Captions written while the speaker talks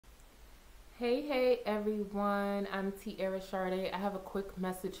Hey everyone, I'm Tiara Shardé. I have a quick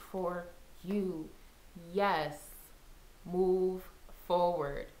message for you. Yes, move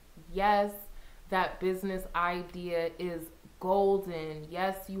forward. Yes, that business idea is golden.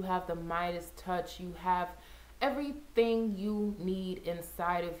 Yes, you have the Midas touch. You have everything you need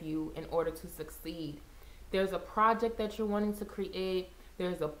inside of you in order to succeed. There's a project that you're wanting to create,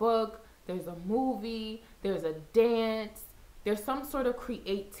 there's a book, there's a movie, there's a dance, there's some sort of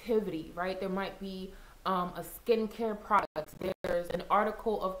creativity, right? There might be a skincare product, there's an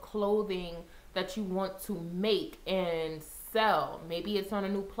article of clothing that you want to make and sell. Maybe it's on a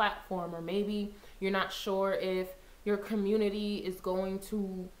new platform, or maybe you're not sure if your community is going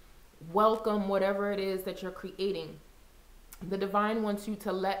to welcome whatever it is that you're creating. The divine wants you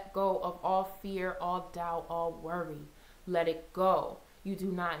to let go of all fear, all doubt, all worry. Let it go. You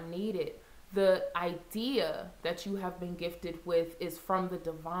do not need it. The idea that you have been gifted with is from the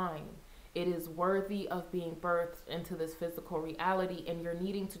divine. It is worthy of being birthed into this physical reality, and you're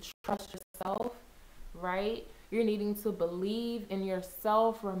needing to trust yourself, right? You're needing to believe in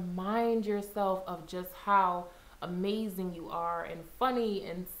yourself, remind yourself of just how amazing you are, and funny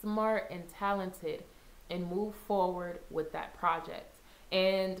and smart and talented, and move forward with that project.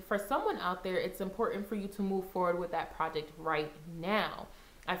 And for someone out there, it's important for you to move forward with that project right now.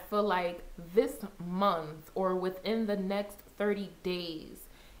 I feel like this month or within the next 30 days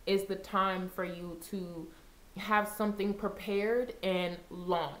is the time for you to have something prepared and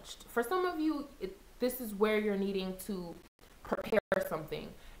launched. For some of you, this is where you're needing to prepare something.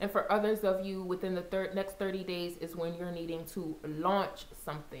 And for others of you, within the next 30 days is when you're needing to launch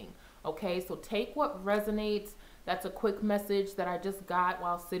something. Okay, so take what resonates. That's a quick message that I just got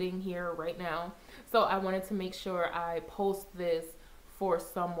while sitting here right now. So I wanted to make sure I post this for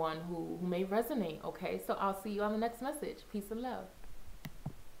someone who may resonate. Okay, so I'll see you on the next message. Peace and love.